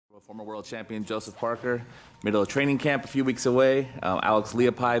with former world champion Joseph Parker. Middle of training camp, a few weeks away. Alex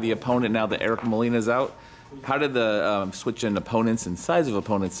Leopai, the opponent, now that Eric Molina's out. How did the switch in opponents and size of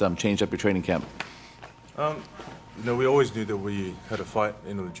opponents change up your training camp? We always knew that we had a fight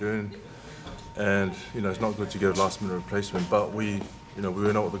in June, and it's not good to get a last-minute replacement. But we know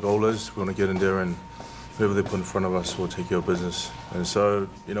what the goal is. We want to get in there, and whoever they put in front of us will take care of business. And so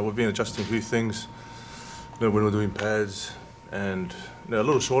we've been adjusting a few things. When we're doing pads, and a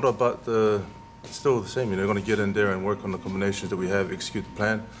little shorter, but it's still the same. We're going to get in there and work on the combinations that we have, execute the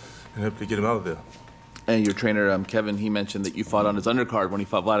plan, and hopefully get him out of there. And your trainer, Kevin, he mentioned that you fought on his undercard when he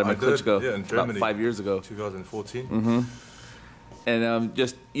fought Vladimir Klitschko in Germany, about 5 years ago. 2014. Mm-hmm. And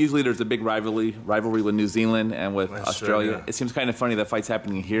just usually there's a big rivalry with New Zealand and with Australia. Yeah. It seems kind of funny that fight's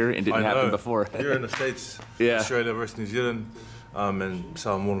happening here and didn't happen before. Here in the States, yeah. Australia versus New Zealand, and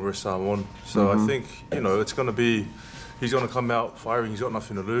Samoan versus Samoan. So I think it's going to be. He's going to come out firing. He's got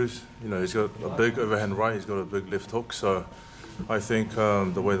nothing to lose. He's got a big overhand right. He's got a big left hook. So I think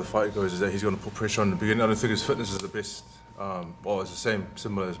the way the fight goes is that he's going to put pressure on the beginning. I don't think his fitness is the best. Well, it's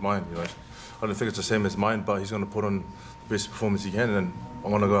similar as mine. I don't think it's the same as mine, but he's going to put on the best performance he can, and I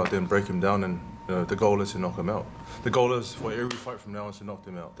want to go out there and break him down. And the goal is to knock him out. The goal is for every fight from now on to knock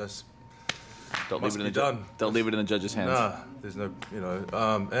him out. That's Don't leave it in the judge's hands. Nah, there's no,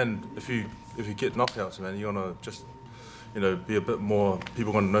 and if you get knockouts, man, you're gonna just, be a bit more.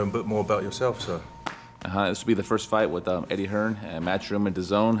 People are gonna know a bit more about yourself. So. This will be the first fight with Eddie Hearn and Matchroom and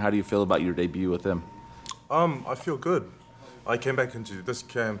DAZN. How do you feel about your debut with him? I feel good. I came back into this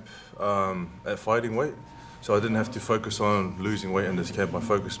camp at fighting weight, so I didn't have to focus on losing weight in this camp. I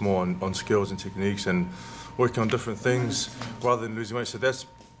focused more on skills and techniques and working on different things rather than losing weight. So that's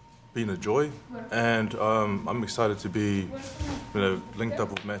been a joy, and I'm excited to be, linked up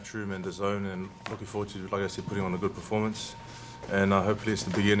with Matchroom and DAZN, and looking forward to, like I said, putting on a good performance. And hopefully it's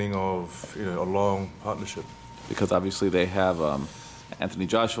the beginning of a long partnership. Because obviously they have Anthony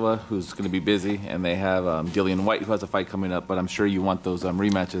Joshua, who's going to be busy, and they have Dillian White, who has a fight coming up. But I'm sure you want those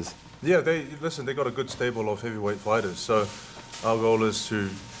rematches. Yeah, they got a good stable of heavyweight fighters. So our goal is to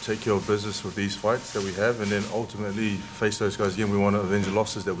take care of business with these fights that we have, and then ultimately face those guys again. We want to avenge the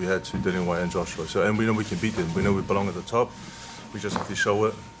losses that we had to Dillian White and Joshua. So, and we know we can beat them. We know we belong at the top. We just have to show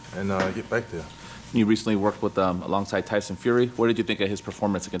it and get back there. You recently worked with alongside Tyson Fury. What did you think of his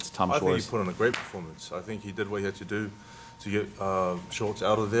performance against Tom Schwarz? I think he put on a great performance. I think he did what he had to do to get Schwarz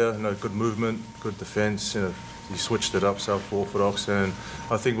out of there. Good movement, good defense. He switched it up, southpaw orthodox, and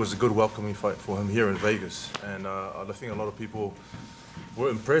I think it was a good welcoming fight for him here in Vegas. And I think a lot of people were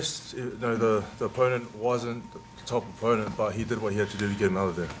impressed. The opponent wasn't the top opponent, but he did what he had to do to get him out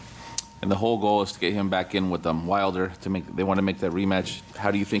of there. And the whole goal is to get him back in with Wilder. They want to make that rematch. How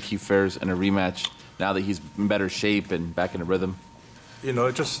do you think he fares in a rematch now that he's in better shape and back in a rhythm?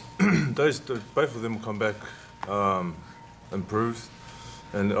 Just both of them will come back improved.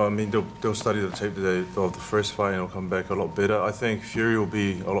 And I mean, they'll study the tape of the first fight and he'll come back a lot better. I think Fury will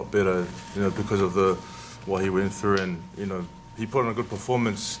be a lot better, because of what he went through, and he put on a good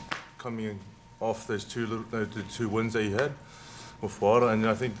performance coming off those the two wins that he had with Wilder. And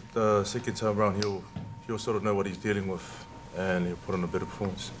I think the second time around he'll sort of know what he's dealing with, and he'll put on a better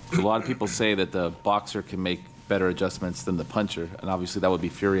performance. A lot of people say that the boxer can make better adjustments than the puncher, and obviously that would be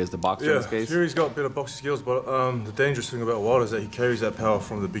Fury as the boxer in this case. Fury's got better boxing skills, but the dangerous thing about Wilder is that he carries that power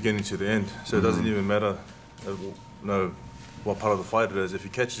from the beginning to the end. So it doesn't even matter what part of the fight it is. If he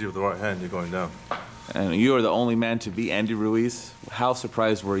catches you with the right hand, you're going down. And you are the only man to beat Andy Ruiz. How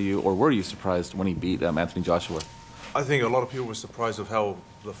surprised were you, or were you surprised when he beat Anthony Joshua? I think a lot of people were surprised of how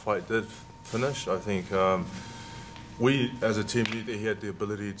the fight did finish. I think we as a team knew that he had the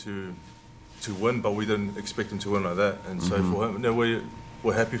ability to win, but we didn't expect him to win like that. And so for him,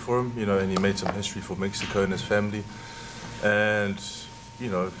 we're happy for him, and he made some history for Mexico and his family. And,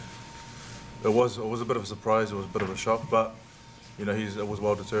 it was a bit of a surprise, it was a bit of a shock, but, it was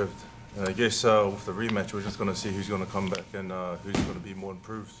well deserved. And I guess with the rematch, we're just going to see who's going to come back and who's going to be more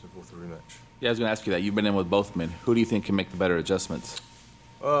improved with the rematch. Yeah, I was going to ask you that. You've been in with both men. Who do you think can make the better adjustments?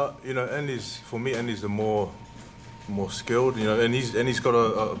 For me, Andy's the more skilled, and he's got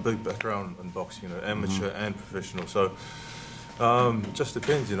a big background in boxing, amateur and professional. So just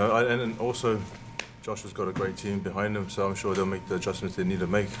depends, and also Joshua's got a great team behind him, so I'm sure they'll make the adjustments they need to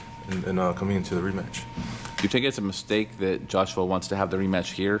make in coming into the rematch. Do you think it's a mistake that Joshua wants to have the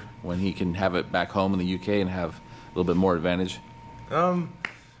rematch here when he can have it back home in the UK and have a little bit more advantage? I'm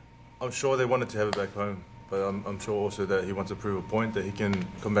sure they wanted to have it back home, but I'm sure also that he wants to prove a point that he can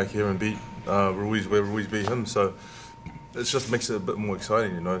come back here and beat Ruiz where Ruiz beat him. So it just makes it a bit more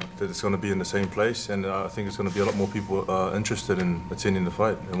exciting, you know, that it's going to be in the same place, and I think it's going to be a lot more people interested in attending the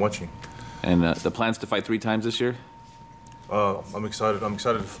fight and watching. And the plans to fight 3 times this year? I'm excited.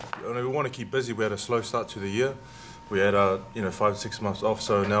 We want to keep busy. We had a slow start to the year. We had 5 to 6 months off.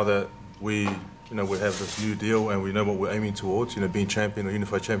 So now that we have this new deal and we know what we're aiming towards, being champion or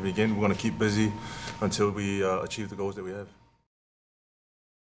unified champion again, we're going to keep busy until we achieve the goals that we have.